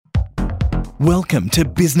Welcome to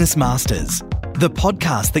Business Masters, the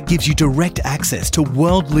podcast that gives you direct access to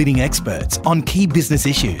world-leading experts on key business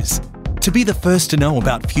issues. To be the first to know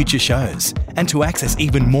about future shows and to access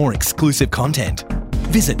even more exclusive content,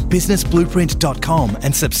 visit businessblueprint.com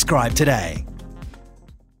and subscribe today.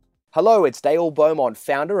 Hello, it's Dale Beaumont,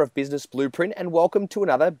 founder of Business Blueprint, and welcome to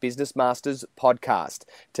another Business Masters podcast.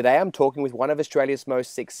 Today I'm talking with one of Australia's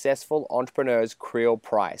most successful entrepreneurs, Creel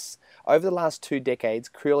Price. Over the last 2 decades,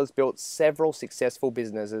 Creel has built several successful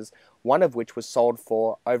businesses, one of which was sold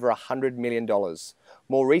for over $100 million.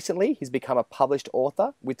 More recently, he's become a published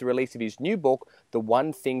author with the release of his new book, The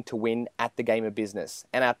One Thing to Win at the Game of Business.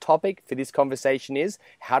 And our topic for this conversation is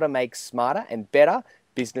how to make smarter and better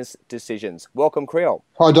business decisions. Welcome, Creel.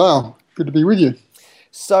 Hi, Dale. Good to be with you.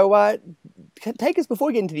 So take us, before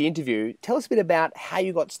we get into the interview, tell us a bit about how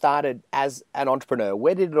you got started as an entrepreneur.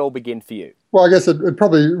 Where did it all begin for you? Well, I guess it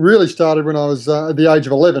probably really started when I was at the age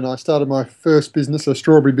of 11. I started my first business, a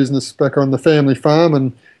strawberry business, back on the family farm,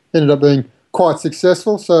 and ended up being quite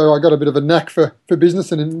successful. So I got a bit of a knack for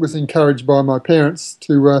business, and was encouraged by my parents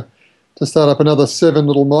to start up another 7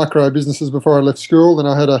 little micro businesses before I left school. Then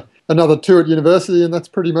I had another 2 at university, and that's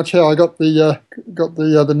pretty much how I got the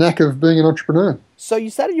knack of being an entrepreneur. So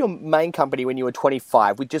you started your main company when you were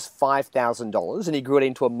 25 with just $5,000, and you grew it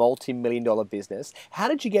into a multi-million-dollar business. How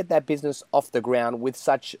did you get that business off the ground with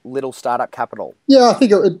such little startup capital? Yeah, I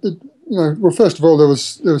think well, first of all, there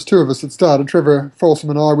was 2 of us that started. Trevor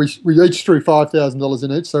Folsom and I, we each threw $5,000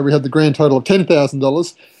 in each, so we had the grand total of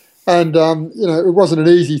 $10,000. And it wasn't an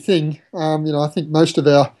easy thing. I think most of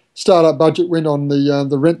our startup budget went on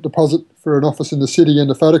the rent deposit for an office in the city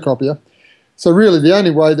and a photocopier. So really the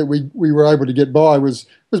only way that we were able to get by was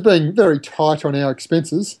being very tight on our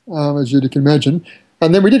expenses, as you can imagine.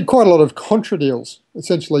 And then we did quite a lot of contra deals,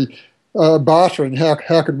 essentially bartering. How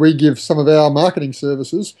could we give some of our marketing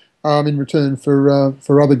services in return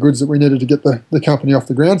for other goods that we needed to get the company off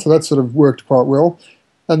the ground? So that sort of worked quite well.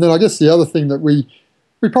 And then I guess the other thing that we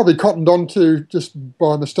probably cottoned on to, just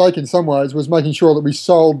by mistake in some ways, was making sure that we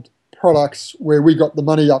sold products where we got the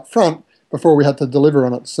money up front before we had to deliver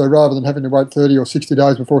on it. So rather than having to wait 30 or 60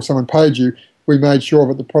 days before someone paid you, we made sure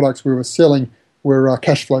that the products we were selling were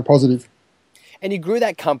cash flow positive. And you grew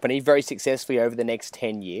that company very successfully over the next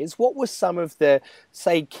 10 years. What were some of the,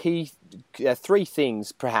 say, key 3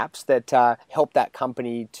 things, perhaps, that helped that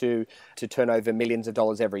company to turn over millions of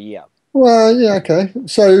dollars every year? Well, yeah, okay.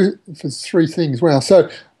 So there's 3 things. Wow. So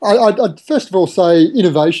I'd first of all say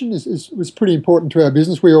innovation was pretty important to our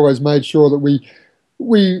business. We always made sure that we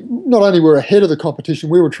not only were ahead of the competition,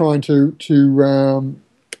 we were trying to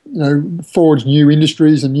forge new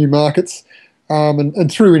industries and new markets.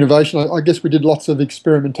 And through innovation, I guess we did lots of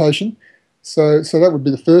experimentation. So that would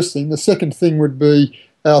be the first thing. The second thing would be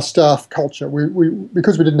our staff culture.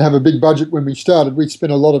 Because we didn't have a big budget when we started, we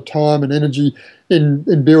spent a lot of time and energy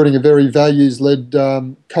in building a very values-led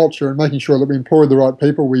culture and making sure that we employed the right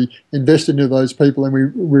people. We invested into those people, and we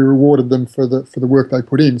rewarded them for the work they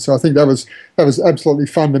put in. So I think that was absolutely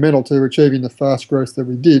fundamental to achieving the fast growth that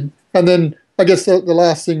we did. And then I guess the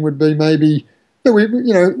last thing would be maybe that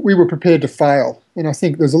we were prepared to fail. And I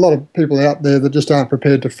think there's a lot of people out there that just aren't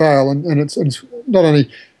prepared to fail. And it's not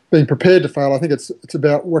only being prepared to fail, I think it's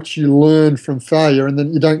about what you learn from failure, and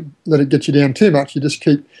then you don't let it get you down too much. You just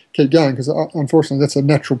keep going, because unfortunately that's a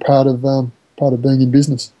natural part of being in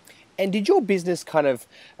business. And did your business kind of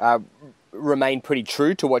remain pretty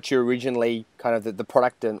true to what you originally kind of the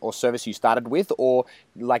product or service you started with, or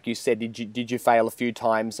like you said, did you fail a few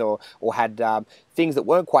times or had things that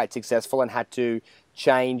weren't quite successful and had to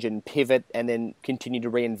change and pivot and then continue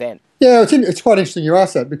to reinvent? Yeah, it's quite interesting you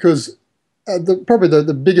ask that, because probably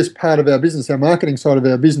the biggest part of our business, our marketing side of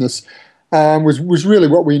our business, was really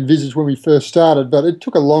what we envisaged when we first started, but it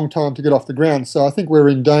took a long time to get off the ground. So I think we're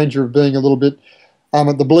in danger of being a little bit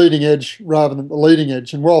at the bleeding edge rather than the leading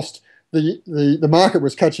edge. And whilst the market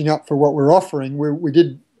was catching up for what we're offering, we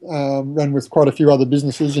did run with quite a few other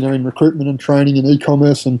businesses, in recruitment and training and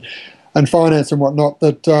e-commerce and finance and whatnot,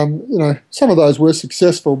 that some of those were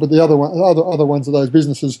successful, but the other ones of those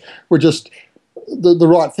businesses were just the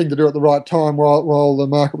right thing to do at the right time while the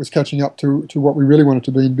market was catching up to what we really wanted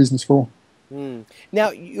to be in business for. Now,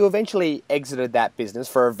 you eventually exited that business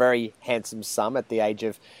for a very handsome sum at the age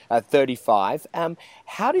of 35.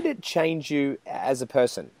 How did it change you as a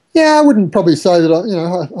person? Yeah, I wouldn't probably say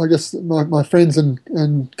that, I guess my friends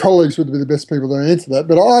and colleagues would be the best people to answer that,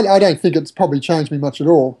 but I don't think it's probably changed me much at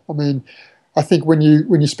all. I mean, I think when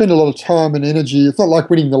you spend a lot of time and energy, it's not like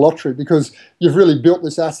winning the lottery, because you've really built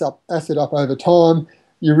this asset up over time.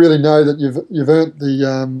 You really know that you've earned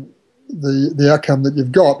the outcome that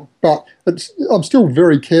you've got. But I'm still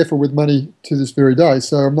very careful with money to this very day.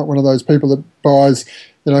 So I'm not one of those people that buys,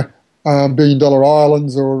 billion-dollar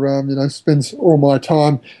islands or spends all my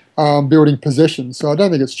time building possessions. So I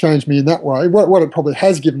don't think it's changed me in that way. What it probably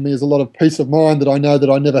has given me is a lot of peace of mind that I know that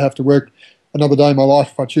I never have to work another day in my life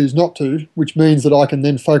if I choose not to, which means that I can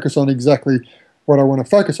then focus on exactly what I want to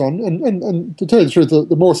focus on. And to tell you the truth,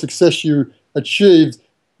 the more success you achieve,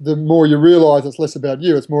 the more you realise it's less about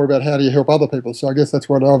you. It's more about how do you help other people. So I guess that's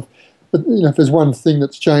what if there's one thing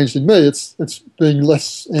that's changed in me, it's being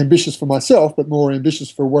less ambitious for myself, but more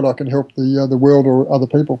ambitious for what I can help the world or other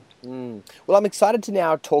people. Well, I'm excited to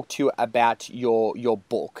now talk to you about your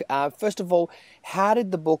book. First of all, how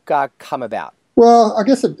did the book come about? Well, I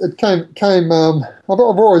guess it came. I've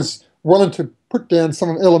always wanted to put down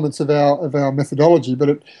some elements of our methodology, but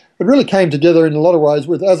it really came together in a lot of ways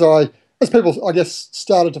as people, I guess,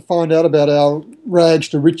 started to find out about our rags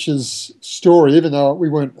to riches story, even though we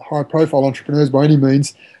weren't high-profile entrepreneurs by any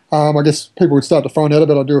means. I guess people would start to find out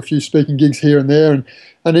about it. I'd do a few speaking gigs here and there,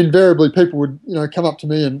 and invariably people would come up to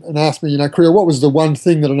me and ask me, Kriel, what was the one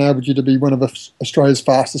thing that enabled you to be one of Australia's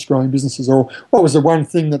fastest growing businesses, or what was the one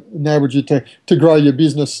thing that enabled you to grow your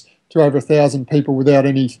business to over 1,000 people without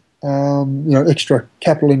any extra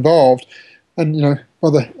capital involved? And by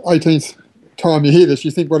the 18th time you hear this,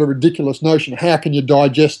 you think, what a ridiculous notion. How can you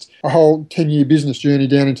digest a whole 10-year business journey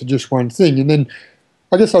down into just one thing? And then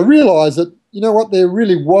I guess I realised that, there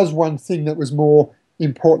really was one thing that was more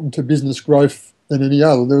important to business growth than any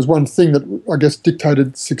other. There was one thing that I guess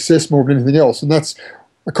dictated success more than anything else, and that's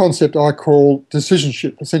a concept I call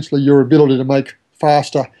decisionship, essentially your ability to make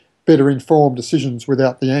faster, better informed decisions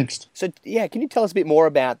without the angst. So, can you tell us a bit more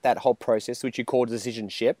about that whole process, which you call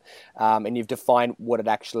decisionship, and you've defined what it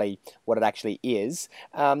actually is?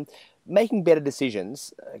 Making better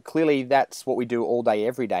decisions, clearly that's what we do all day,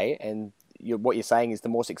 every day, and what you're saying is the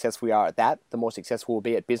more successful we are at that, the more successful we'll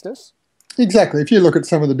be at business? Exactly. If you look at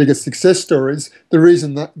some of the biggest success stories, the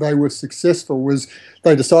reason that they were successful was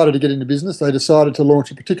they decided to get into business, they decided to launch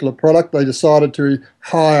a particular product, they decided to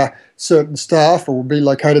hire certain staff or be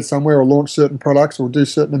located somewhere or launch certain products or do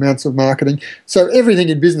certain amounts of marketing. So everything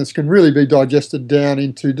in business can really be digested down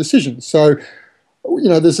into decisions. So,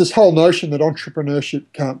 there's this whole notion that entrepreneurship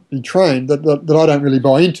can't be trained that I don't really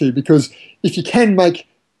buy into, because if you can make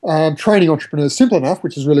training entrepreneurs simple enough,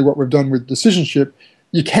 which is really what we've done with decisionship,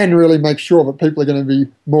 you can really make sure that people are going to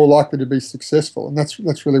be more likely to be successful. And that's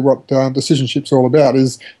really what decisionship's all about,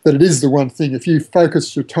 is that it is the one thing. If you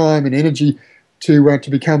focus your time and energy to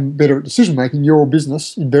become better at decision making, your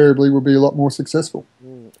business invariably will be a lot more successful.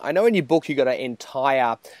 I know in your book you got an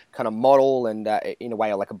entire kind of model and in a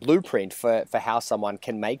way like a blueprint for how someone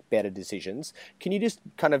can make better decisions. Can you just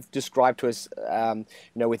kind of describe to us,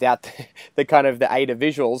 without the kind of the aid of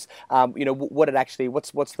visuals, what it actually,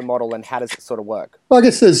 what's the model and how does it sort of work? Well, I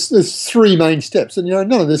guess there's three main steps, and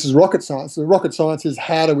none of this is rocket science. The rocket science is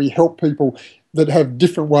how do we help people that have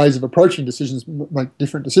different ways of approaching decisions make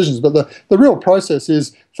different decisions. But the real process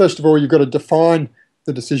is, first of all, you've got to define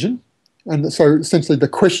the decision. And so essentially the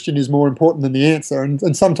question is more important than the answer.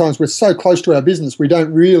 And sometimes we're so close to our business, we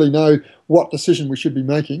don't really know what decision we should be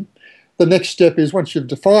making. The next step is, once you've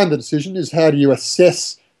defined the decision, is how do you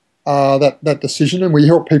assess that decision? And we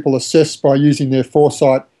help people assess by using their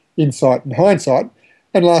foresight, insight and hindsight.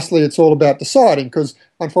 And lastly, it's all about deciding, because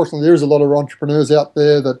unfortunately there is a lot of entrepreneurs out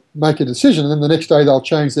there that make a decision and then the next day they'll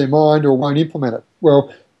change their mind or won't implement it.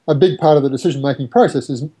 Well, a big part of the decision-making process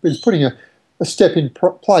is putting a step in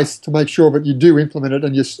place to make sure that you do implement it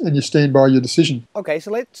and you stand by your decision. Okay,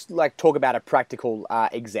 so let's talk about a practical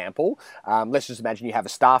example. Let's just imagine you have a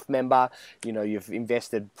staff member, you've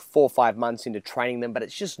invested 4 or 5 months into training them, but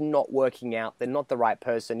it's just not working out. They're not the right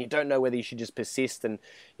person. You don't know whether you should just persist and,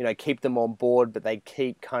 keep them on board, but they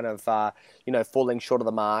keep kind of, falling short of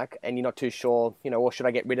the mark, and you're not too sure, or should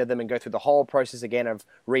I get rid of them and go through the whole process again of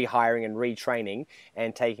rehiring and retraining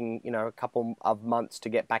and taking, a couple of months to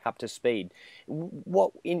get back up to speed.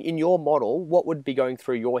 What in your model, what would be going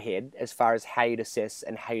through your head as far as how you'd assess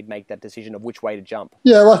and how you'd make that decision of which way to jump?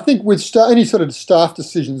 Yeah, well, I think with any sort of staff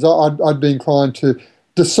decisions, I'd be inclined to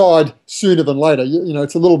decide sooner than later.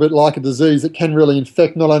 It's a little bit like a disease. It can really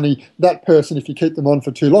infect not only that person if you keep them on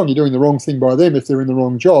for too long, you're doing the wrong thing by them if they're in the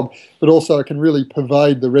wrong job, but also it can really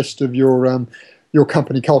pervade the rest of your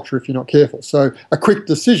company culture if you're not careful. So a quick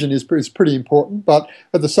decision is pretty important, but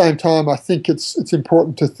at the same time, I think it's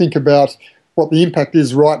important to think about what the impact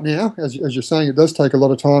is right now. As you're saying, it does take a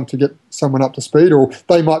lot of time to get someone up to speed, or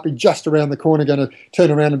they might be just around the corner going to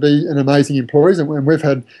turn around and be an amazing employee. And we've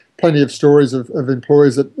had plenty of stories of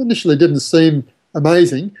employees that initially didn't seem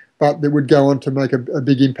amazing, but that would go on to make a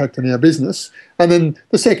big impact on our business. And then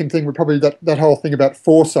the second thing would probably that whole thing about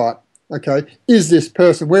foresight. Okay, is this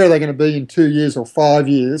person, where are they going to be in 2 years or 5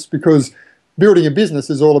 years? Because building a business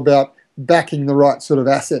is all about backing the right sort of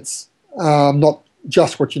assets, not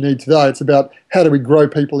just what you need today. It's about how do we grow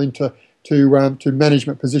people into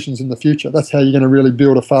management positions in the future. That's how you're going to really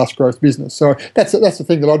build a fast growth business. So that's the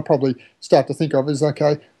thing that I'd probably start to think of is,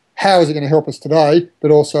 okay, how is it going to help us today,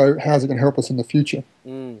 but also how is it going to help us in the future?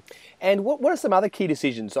 And what are some other key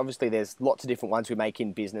decisions? Obviously, there's lots of different ones we make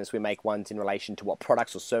in business. We make ones in relation to what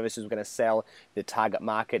products or services we're going to sell, the target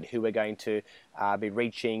market, who we're going to be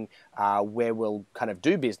reaching, where we'll kind of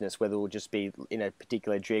do business, whether we'll just be in a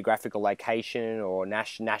particular geographical location or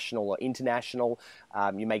national or international.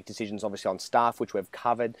 You make decisions, obviously, on staff, which we've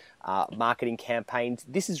covered, marketing campaigns.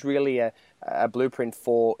 This is really a blueprint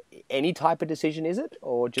for any type of decision, is it?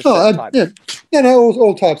 Or just certain types? Yeah, no,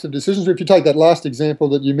 all types of decisions. If you take that last example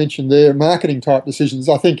that you mentioned there, marketing type decisions,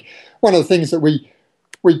 I think one of the things that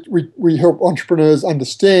we help entrepreneurs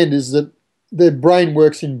understand is that their brain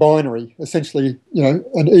works in binary. Essentially,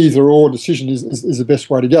 an either or decision is the best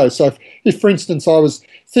way to go. So if for instance, I was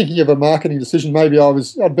thinking of a marketing decision, maybe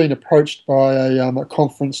I'd been approached by a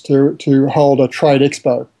conference to hold a trade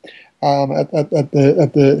expo at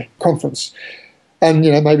the conference, and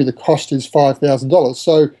maybe the cost is $5,000.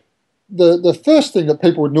 So the first thing that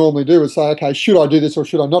people would normally do is say, okay, should I do this or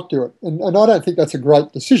should I not do it? And I don't think that's a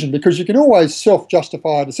great decision, because you can always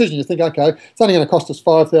self-justify a decision. You think, okay, it's only going to cost us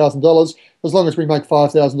 $5,000. As long as we make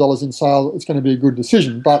 $5,000 in sale, it's going to be a good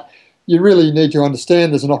decision. But you really need to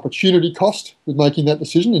understand there's an opportunity cost with making that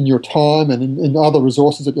decision in your time and in other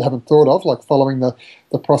resources that you haven't thought of, like following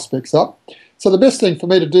the prospects up. So the best thing for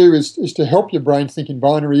me to do is to help your brain think in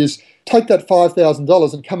binary, is take that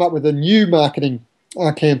 $5,000 and come up with a new marketing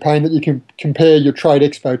campaign that you can compare your trade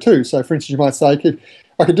expo to. So for instance, you might say,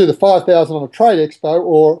 I could do the $5,000 on a trade expo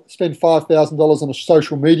or spend $5,000 on a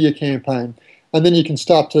social media campaign. And then you can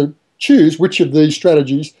start to choose which of these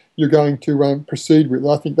strategies you're going to proceed with.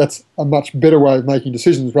 I think that's a much better way of making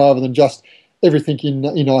decisions rather than just everything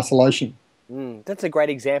in isolation. That's a great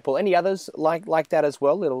example. Any others like that as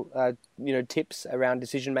well? Little tips around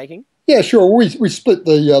decision making. Yeah, sure. We split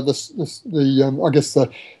the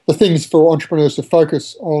things for entrepreneurs to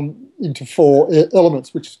focus on into 4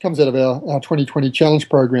 elements, which comes out of our 2020 challenge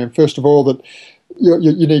program. First of all, that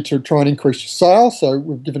you need to try and increase your sales. So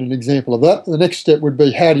we've given an example of that. The next step would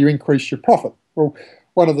be, how do you increase your profit? Well,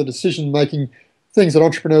 one of the decision-making things that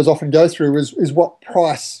entrepreneurs often go through is what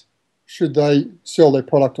price should they sell their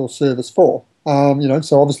product or service for?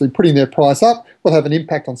 So obviously putting their price up will have an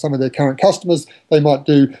impact on some of their current customers. They might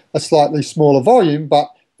do a slightly smaller volume, but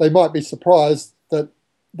they might be surprised that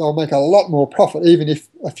they'll make a lot more profit even if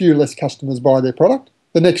a few less customers buy their product.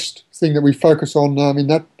 The next thing that we focus on in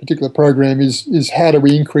that particular program is how do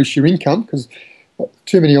we increase your income, because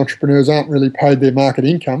too many entrepreneurs aren't really paid their market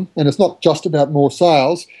income, and it's not just about more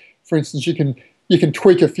sales. For instance, you can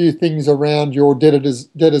tweak a few things around your debtors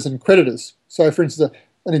and creditors. So for instance,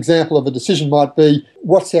 an example of a decision might be,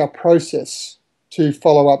 what's our process to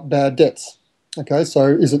follow up bad debts? Okay, so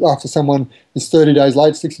is it after someone is 30 days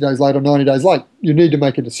late, 60 days late, or 90 days late? You need to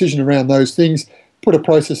make a decision around those things, put a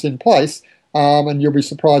process in place, and you'll be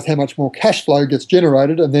surprised how much more cash flow gets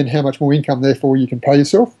generated, and then how much more income, therefore, you can pay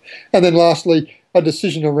yourself. And then lastly, a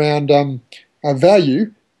decision around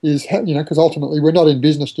value is, because ultimately we're not in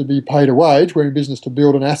business to be paid a wage, we're in business to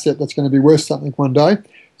build an asset that's going to be worth something one day.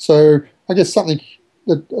 So I guess something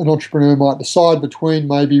that an entrepreneur might decide between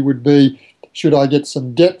maybe would be, should I get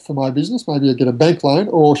some debt for my business? Maybe I get a bank loan,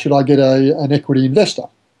 or should I get an equity investor?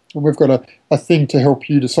 And we've got a thing to help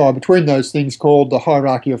you decide between those things called the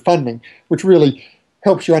hierarchy of funding, which really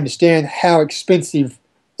helps you understand how expensive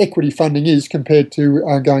equity funding is compared to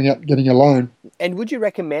going out and getting a loan. And would you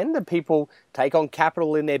recommend that people take on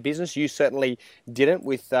capital in their business? You certainly didn't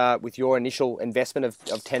with your initial investment of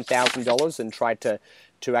 $10,000 and tried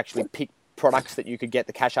to actually pick products that you could get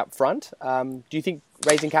the cash up front. Do you think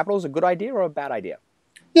raising capital is a good idea or a bad idea?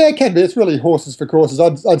 Yeah, it can be. It's really horses for courses.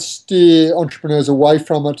 I'd steer entrepreneurs away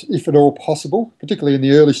from it if at all possible, particularly in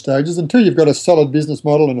the early stages. Until you've got a solid business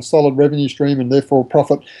model and a solid revenue stream and therefore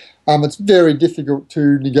profit, it's very difficult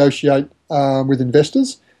to negotiate with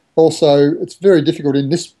investors. Also, it's very difficult in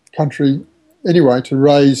this country anyway to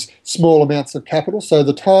raise small amounts of capital. So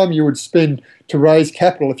the time you would spend to raise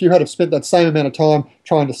capital, if you had spent that same amount of time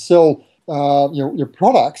trying to sell your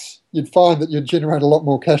products, you'd find that you'd generate a lot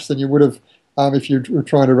more cash than you would have if you were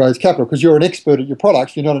trying to raise capital, because you're an expert at your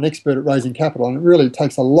products, you're not an expert at raising capital, and it really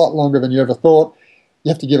takes a lot longer than you ever thought. You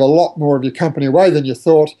have to give a lot more of your company away than you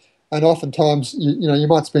thought, And oftentimes, you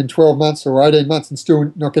might spend 12 months or 18 months and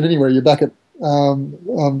still not get anywhere. You're back at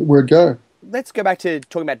word go. Let's go back to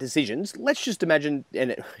talking about decisions. Let's just imagine,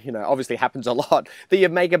 and it obviously happens a lot, that you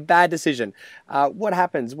make a bad decision. What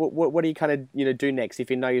happens? What do you kind of do next if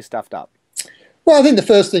you know you're stuffed up? Well, I think the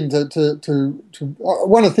first thing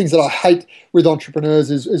one of the things that I hate with entrepreneurs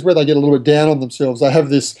is where they get a little bit down on themselves. They have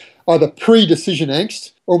this either pre-decision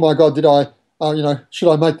angst. Oh my God, did I?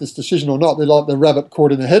 Should I make this decision or not? They're like the rabbit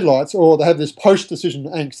caught in the headlights. Or they have this post-decision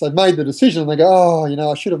angst. They've made the decision and they go,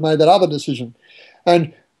 I should have made that other decision.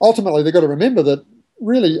 And ultimately, they've got to remember that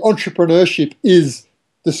really entrepreneurship is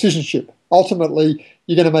decisionship. Ultimately,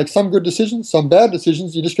 you're going to make some good decisions, some bad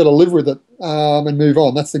decisions. You just got to live with it and move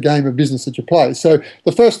on. That's the game of business that you play. So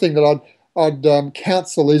the first thing that I'd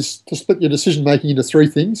counsel is to split your decision making into three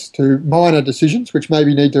things: to minor decisions, which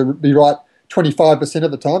maybe need to be right 25%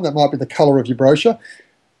 of the time. That might be the colour of your brochure.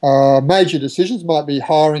 Major decisions might be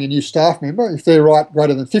hiring a new staff member. If they're right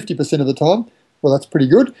greater than 50% of the time, well, that's pretty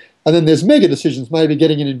good. And then there's mega decisions, maybe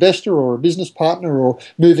getting an investor or a business partner or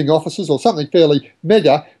moving offices or something fairly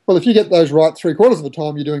mega. Well, if you get those right 3/4 of the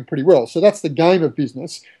time, you're doing pretty well. So that's the game of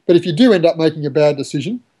business. But if you do end up making a bad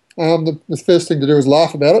decision, the first thing to do is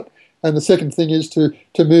laugh about it. And the second thing is to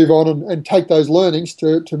move on and take those learnings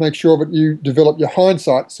to make sure that you develop your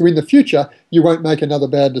hindsight. So in the future, you won't make another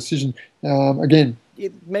bad decision again.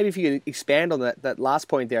 Maybe if you could expand on that last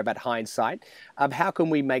point there about hindsight, how can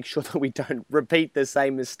we make sure that we don't repeat the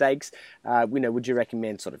same mistakes? Would you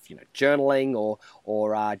recommend sort of journaling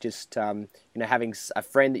or just having a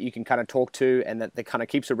friend that you can kind of talk to and that kind of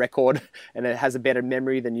keeps a record and it has a better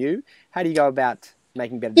memory than you? How do you go about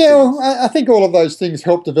making better decisions? Yeah, well, I think all of those things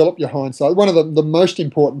help develop your hindsight. One of the most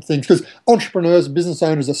important things, because entrepreneurs and business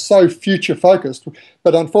owners are so future focused,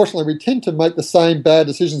 but unfortunately we tend to make the same bad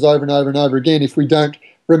decisions over and over and over again if we don't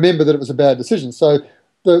remember that it was a bad decision. So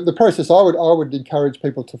the process I would encourage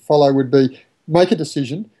people to follow would be make a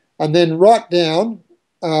decision and then write down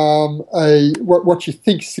what you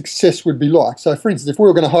think success would be like. So for instance, if we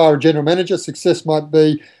were going to hire a general manager, success might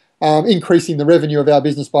be increasing the revenue of our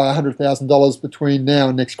business by $100,000 between now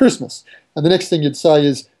and next Christmas. And the next thing you'd say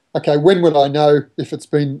is, okay, when would I know if it's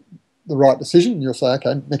been the right decision? And you'll say,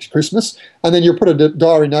 okay, next Christmas. And then you'll put a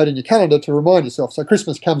diary note in your calendar to remind yourself. So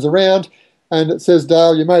Christmas comes around and it says,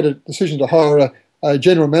 Dale, you made a decision to hire a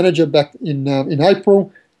general manager back in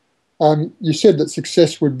April. You said that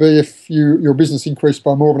success would be if your business increased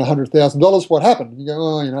by more than $100,000. What happened? You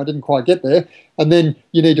go, I didn't quite get there. And then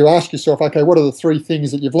you need to ask yourself, okay, what are the three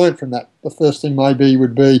things that you've learned from that? The first thing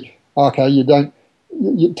would be, okay,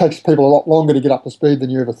 it takes people a lot longer to get up to speed than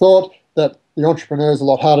you ever thought, that the entrepreneur is a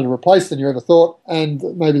lot harder to replace than you ever thought, and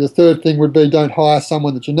maybe the third thing would be don't hire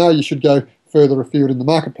someone that you should go further afield in the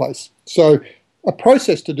marketplace. So a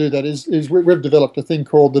process to do that is we've developed a thing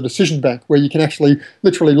called the decision bank, where you can actually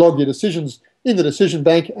literally log your decisions in the decision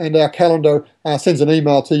bank, and our calendar sends an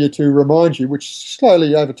email to you to remind you, which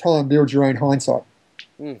slowly over time builds your own hindsight.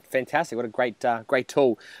 Fantastic. What a great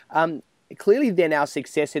tool. Clearly then our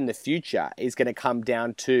success in the future is going to come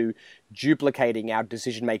down to duplicating our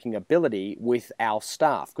decision-making ability with our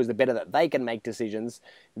staff, because the better that they can make decisions,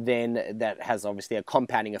 then that has obviously a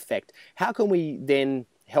compounding effect. How can we then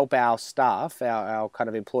help our staff, our kind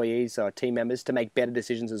of employees, our team members, to make better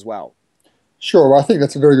decisions as well? Sure, well, I think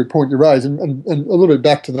that's a very good point you raise, and a little bit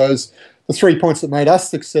back to the 3 points that made us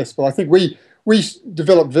successful. I think we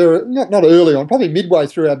developed not early on, probably midway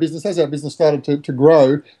through our business, as our business started to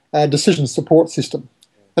grow, a decision support system.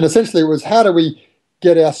 And essentially it was, how do we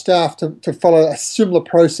get our staff to follow a similar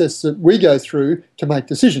process that we go through to make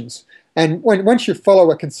decisions? And once you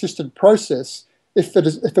follow a consistent process,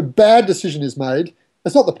 if a bad decision is made,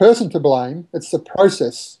 it's not the person to blame, it's the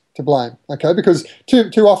process to blame, okay? Because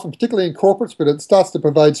too often, particularly in corporates, but it starts to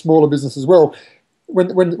pervade smaller business as well,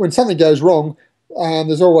 when something goes wrong,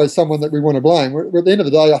 there's always someone that we want to blame. At the end of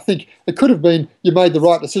the day, I think it could have been you made the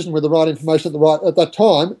right decision with the right information at that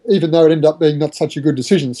time, even though it ended up being not such a good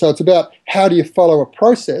decision. So it's about how do you follow a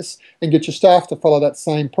process and get your staff to follow that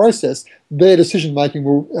same process. Their decision making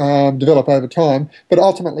will develop over time, but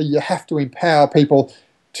ultimately you have to empower people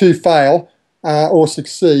to fail or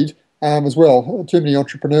succeed as well. Too many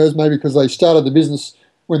entrepreneurs, maybe because they started the business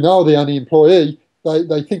when they were the only employee,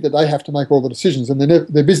 they think that they have to make all the decisions, and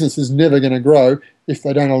their business is never going to grow if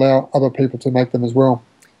they don't allow other people to make them as well.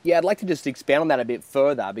 Yeah, I'd like to just expand on that a bit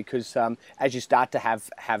further, because as you start to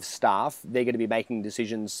have staff, they're going to be making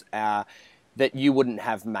decisions that you wouldn't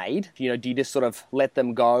have made? Do you just sort of let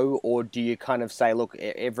them go, or do you kind of say, look,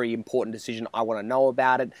 every important decision, I want to know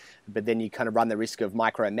about it, but then you kind of run the risk of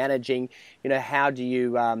micromanaging? How do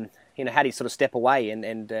you sort of step away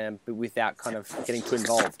and without kind of getting too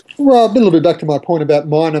involved? Well, a little bit back to my point about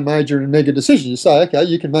minor, major and mega decisions. You say, okay,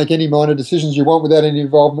 you can make any minor decisions you want without any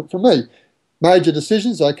involvement from me. Major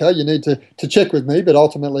decisions, okay, you need to check with me, but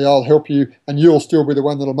ultimately I'll help you and you'll still be the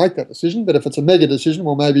one that'll make that decision. But if it's a mega decision,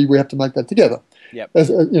 well, maybe we have to make that together. Yep.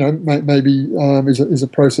 Maybe is a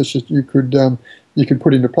process that you could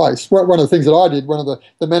put into place. One of the things that I did, one of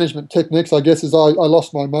the management techniques, I guess, is I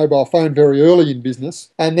lost my mobile phone very early in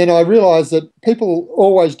business. And then I realised that people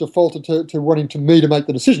always defaulted to wanting me to make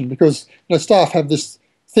the decision, because staff have this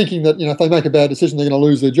thinking that if they make a bad decision, they're going to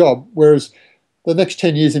lose their job. Whereas the next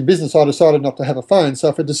 10 years in business, I decided not to have a phone. So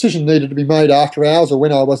if a decision needed to be made after hours or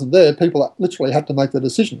when I wasn't there, people literally had to make the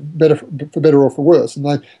decision, for better or for worse. And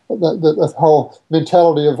the whole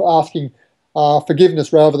mentality of asking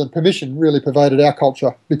forgiveness rather than permission really pervaded our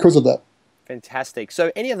culture because of that. Fantastic.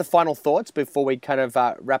 So any other final thoughts before we kind of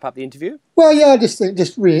wrap up the interview? Well, yeah, I just think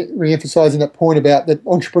re-emphasising that point about that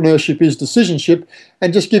entrepreneurship is decisionship,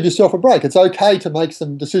 and just give yourself a break. It's okay to make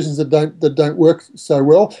some decisions that don't work so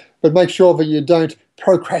well, but make sure that you don't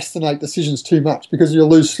procrastinate decisions too much, because you'll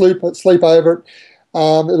lose sleep over it.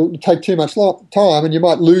 It'll take too much time, and you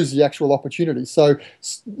might lose the actual opportunity. So,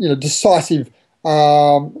 decisive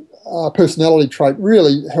personality trait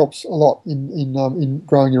really helps a lot in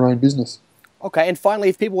growing your own business. Okay, and finally,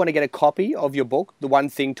 if people want to get a copy of your book, The One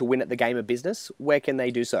Thing to Win at the Game of Business, where can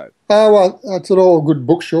they do so? Well, it's at all good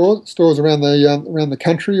bookstores around the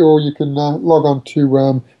country, or you can log on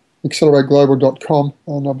to accelerateglobal.com,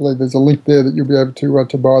 and I believe there's a link there that you'll be able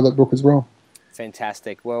to buy that book as well.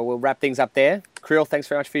 Fantastic. Well, we'll wrap things up there. Creel, thanks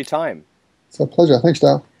very much for your time. It's a pleasure. Thanks,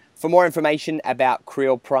 Dale. For more information about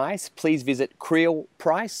Creel Price, please visit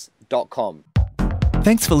creelprice.com.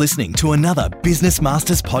 Thanks for listening to another Business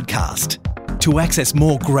Masters podcast. To access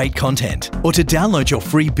more great content or to download your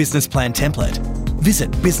free business plan template,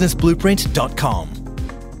 visit businessblueprint.com.